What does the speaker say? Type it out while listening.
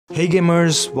Hey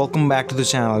gamers, welcome back to the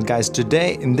channel. Guys,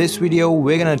 today in this video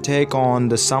we're gonna take on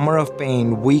the Summer of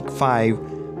Pain week 5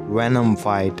 Venom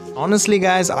fight. Honestly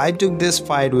guys, I took this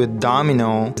fight with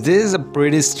Domino. This is a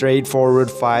pretty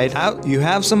straightforward fight. You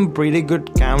have some pretty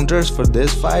good counters for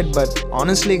this fight, but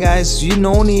honestly guys, you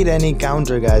don't need any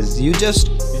counter guys. You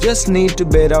just need to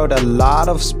bait out a lot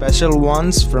of special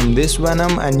ones from this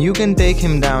Venom and you can take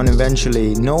him down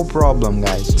eventually, no problem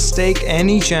guys. Just take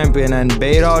any champion and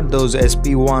bait out those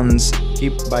SP1s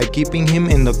by keeping him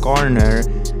in the corner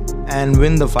and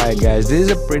win the fight guys. This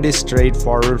is a pretty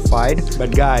straightforward fight,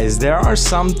 but guys, there are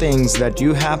some things that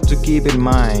you have to keep in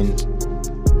mind.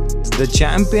 The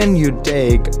champion you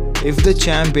take, if the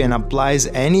champion applies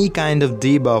any kind of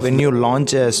debuff when you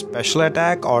launch a special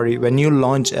attack or when you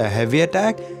launch a heavy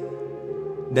attack,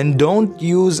 then don't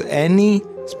use any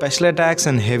special attacks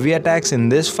and heavy attacks in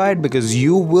this fight because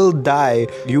you will die.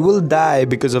 You will die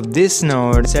because of this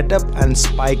node, setup and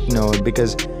spike node,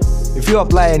 because if you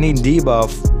apply any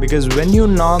debuff, because when you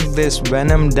knock this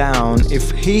Venom down,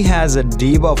 if he has a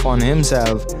debuff on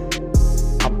himself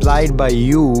applied by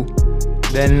you,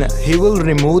 then he will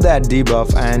remove that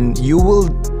debuff and you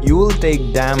will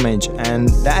take damage, and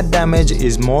that damage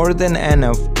is more than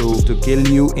enough to kill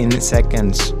you in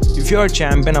seconds. If your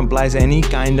champion applies any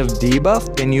kind of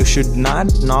debuff, then you should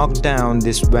not knock down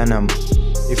this Venom.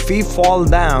 If he fall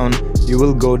down, you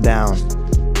will go down.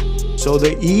 So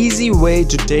the easy way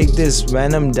to take this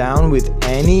Venom down with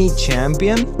any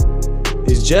champion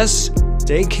is just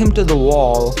take him to the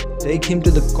wall, take him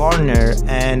to the corner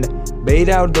and bait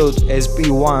out those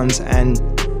SP1s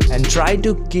and try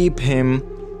to keep him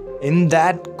in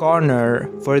that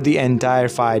corner for the entire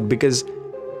fight, because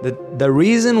the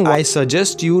reason why I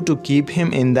suggest you to keep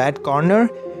him in that corner,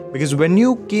 because when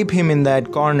you keep him in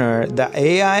that corner, the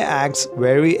AI acts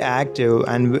very active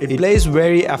and it plays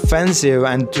very offensive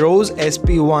and throws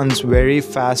SP1s very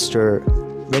faster.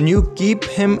 When you keep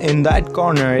him in that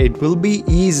corner, it will be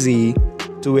easy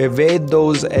to evade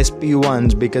those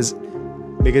SP1s because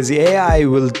the AI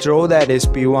will throw that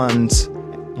SP1s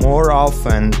more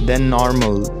often than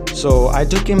normal. So I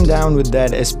took him down with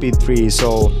that SP3.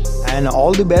 And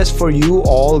all the best for you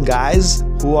all guys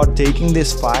who are taking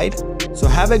this fight. So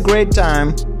have a great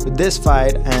time with this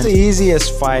fight, and it's the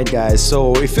easiest fight guys.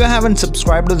 So if you haven't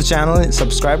subscribed to the channel,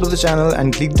 subscribe to the channel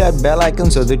and click that bell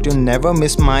icon so that you never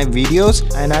miss my videos.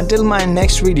 And until my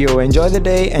next video, enjoy the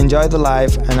day, enjoy the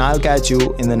life, and I'll catch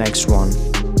you in the next one.